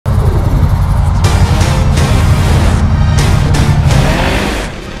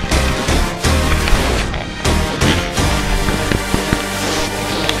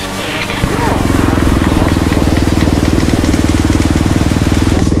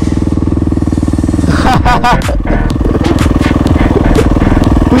What's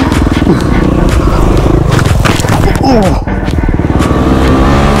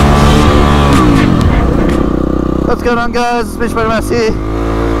going on, guys? It's MitchMotoMaths here.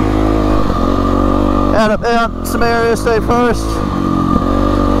 Out at Mount Samaria State Forest.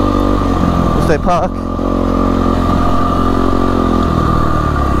 State Park.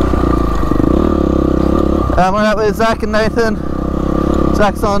 We're out with Zack and Nathan.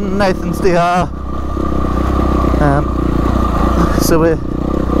 Zack's on Nathan's DR. So we're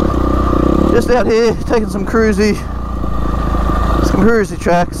just out here taking some cruisy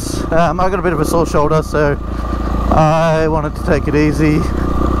tracks. I got a bit of a sore shoulder, so I wanted to take it easy.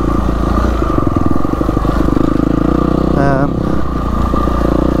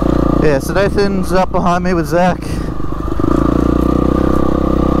 Yeah, so Nathan's up behind me with Zack.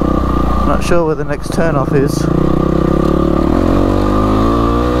 Not sure where the next turn off is.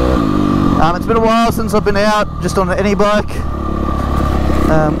 It's been a while since I've been out just on any bike.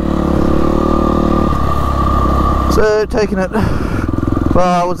 So taking it. Well,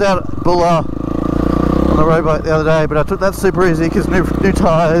 I was out at Bulla on the road bike the other day, but I took that super easy because new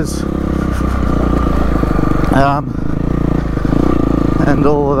tyres. And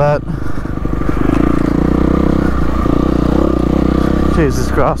all of that. Jeez, this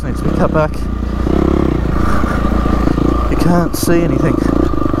grass needs to be cut back. You can't see anything.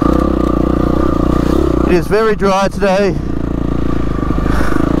 It is very dry today.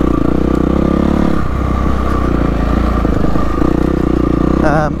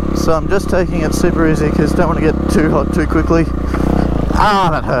 So I'm just taking it super easy because I don't want to get too hot too quickly. Ah,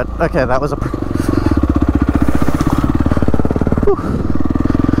 that hurt. Okay, that was a pretty one.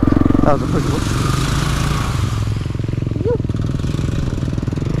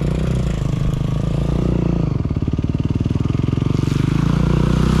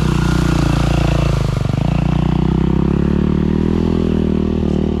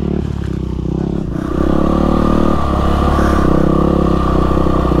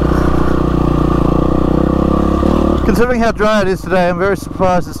 Considering how dry it is today, I'm very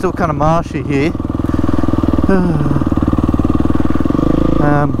surprised it's still kind of marshy here.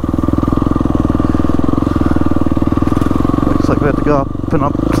 Looks like we have to go up and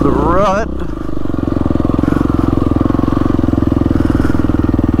up to the right.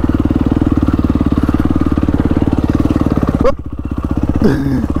 Whoop.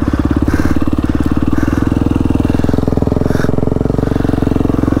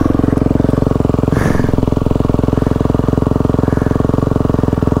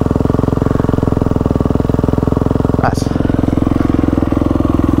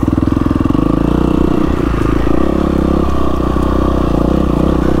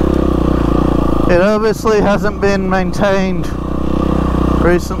 It obviously hasn't been maintained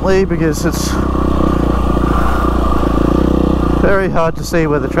recently because it's very hard to see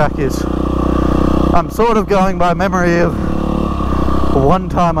where the track is. I'm sort of going by memory of one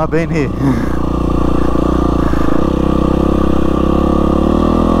time I've been here.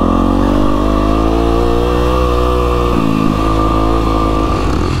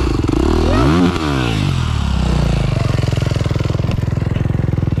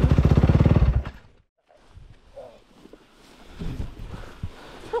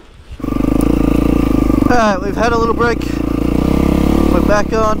 Alright, we've had a little break. We're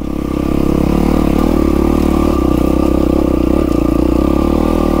back on.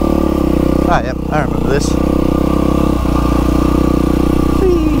 Ah, yep, I remember this.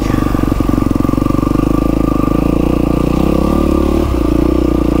 Whee.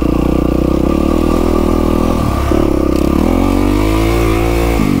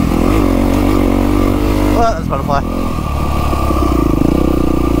 Well, that's a butterfly.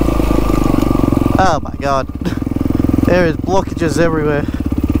 Oh my god, there is blockages everywhere.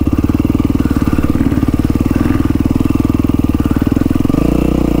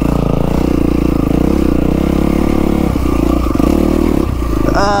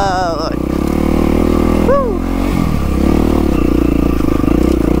 Look. Woo.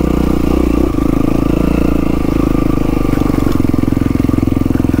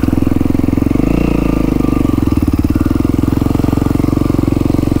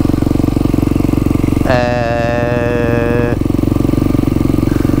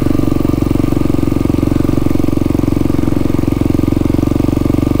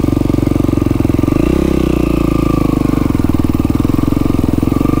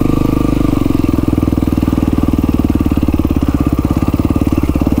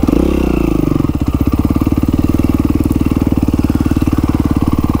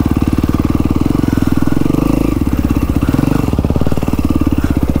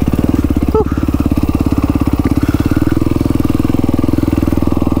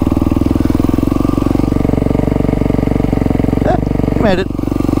 Made it.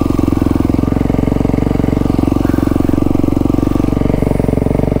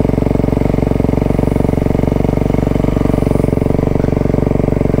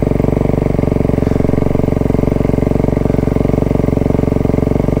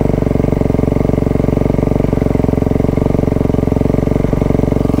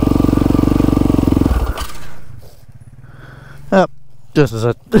 Yep, just as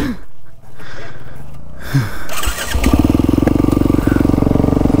it.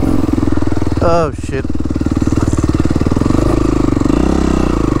 Oh shit.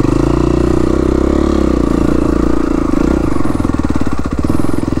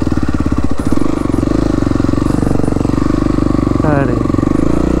 Alrighty.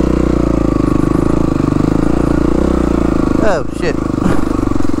 Oh shit.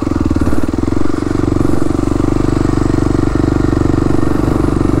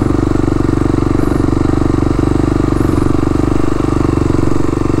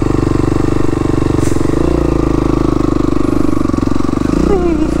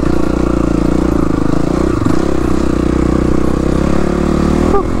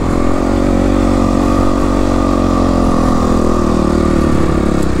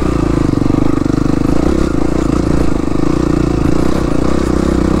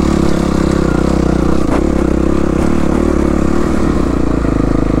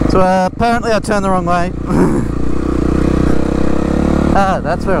 So apparently I turned the wrong way. Ah,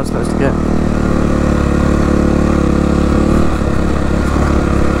 that's where I was supposed to go.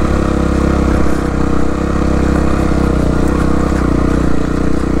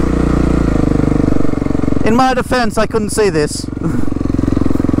 In my defense, I couldn't see this.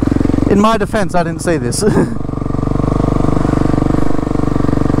 In my defense, I didn't see this.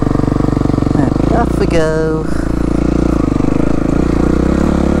 Off we go.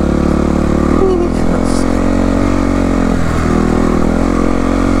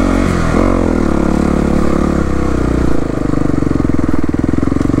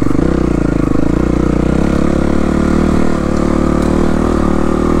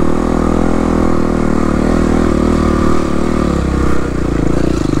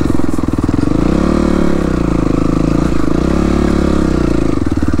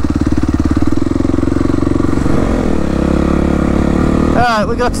 Alright,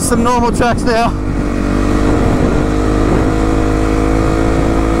 we got to some normal tracks now.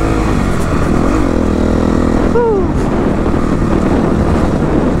 Woo.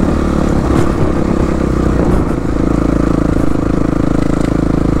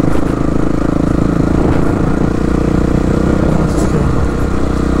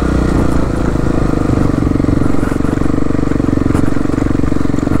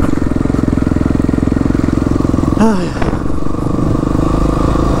 Oh, yeah.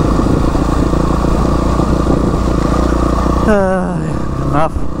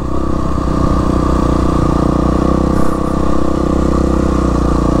 Enough.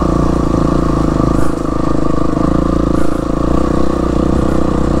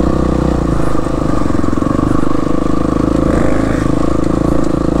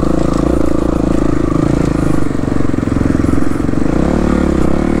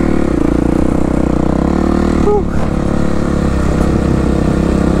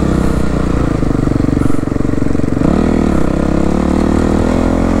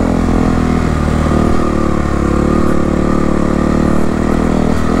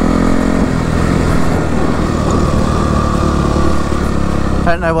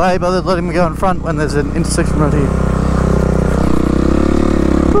 I don't know why he bothered letting me go in front when there's an intersection right here.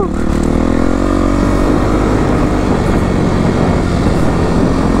 Whew.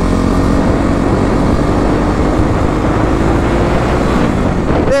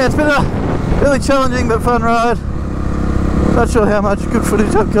 Yeah, it's been a really challenging but fun ride. Not sure how much good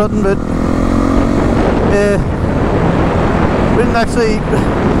footage I've gotten, but yeah, we didn't actually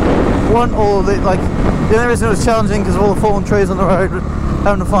want all of it. Like, the only reason it was challenging because of all the fallen trees on the road, but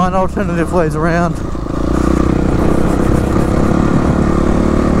having to find alternative ways around.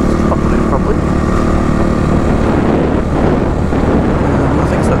 Pop it in properly. I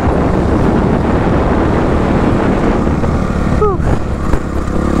think so. Whew.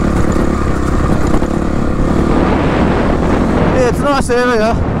 Yeah, it's a nice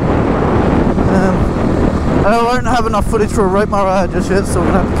area. I won't have enough footage for a rope my ride just yet, so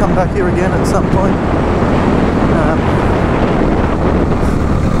we're going to have to come back here again at some point.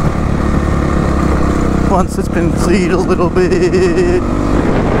 Once it's been cleared a little bit.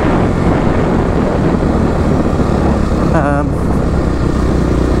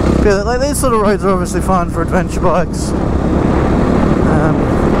 Yeah, like these sort of roads are obviously fine for adventure bikes.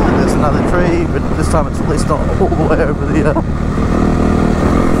 There's another tree, but this time it's at least not all the way over the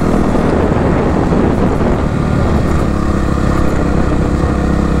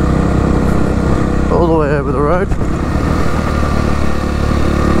all the way over the road.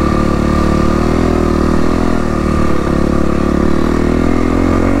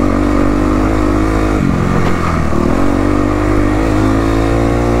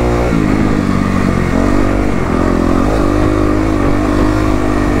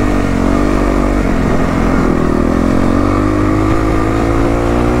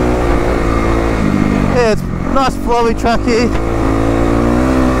 Nice flowy track here,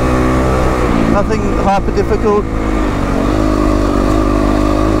 nothing hyper difficult.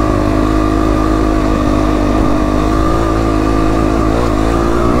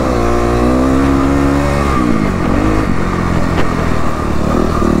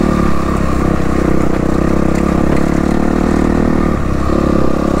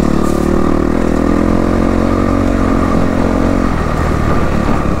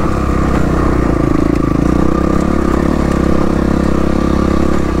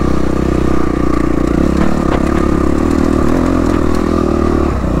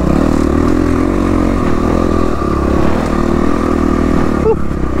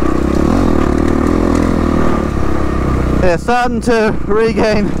 Yeah, starting to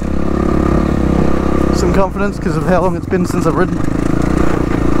regain some confidence because of how long it's been since I've ridden.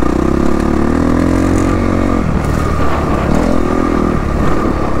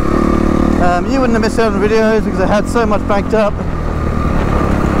 You wouldn't have missed out on the videos because I had so much banked up.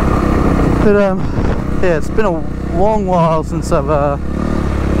 But yeah, it's been a long while since I've,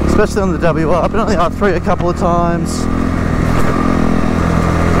 especially on the WR, I've been on the R3 a couple of times.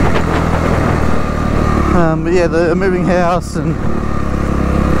 But yeah, the moving house and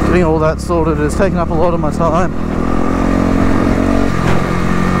getting all that sorted has taken up a lot of my time.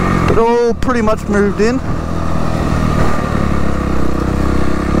 But all pretty much moved in.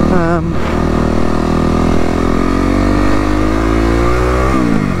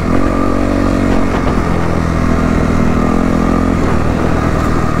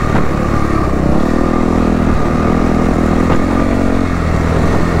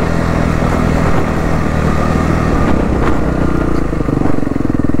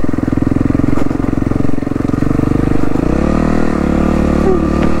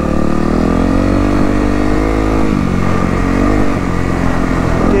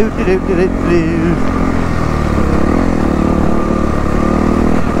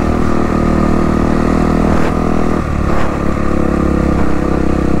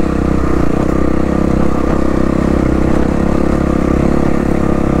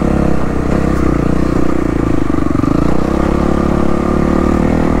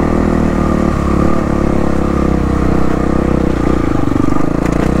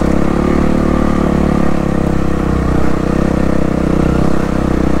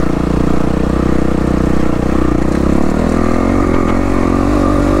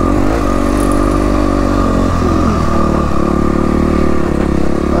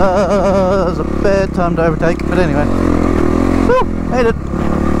 It was a bad time to overtake, but anyway. Woo, made it.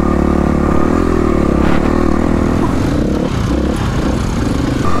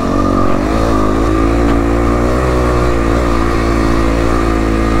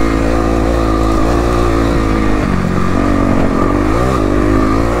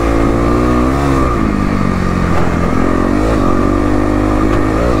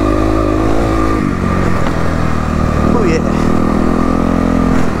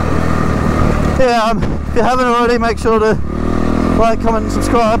 Yeah, if you haven't already, make sure to like, comment and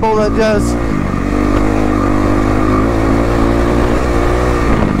subscribe, all that jazz.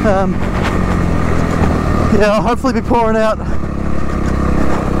 Yeah, I'll hopefully be pouring out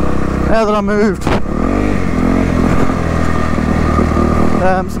now that I moved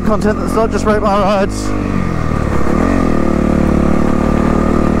some content that's not just rate my rides.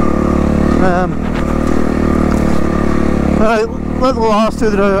 Let the last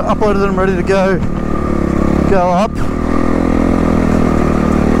two that I uploaded and ready to go up.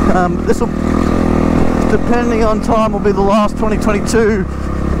 This will, depending on time, will be the last 2022.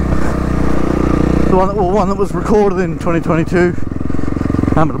 The one that was recorded in 2022.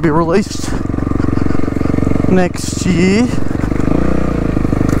 It'll be released next year.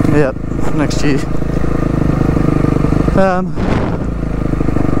 Yeah, next year.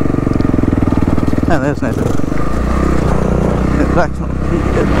 And there's Nathan. Zack's not here.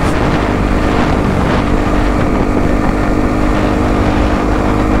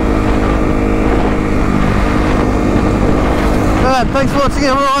 Alright, thanks for watching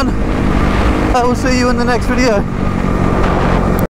everyone. I will see you in the next video.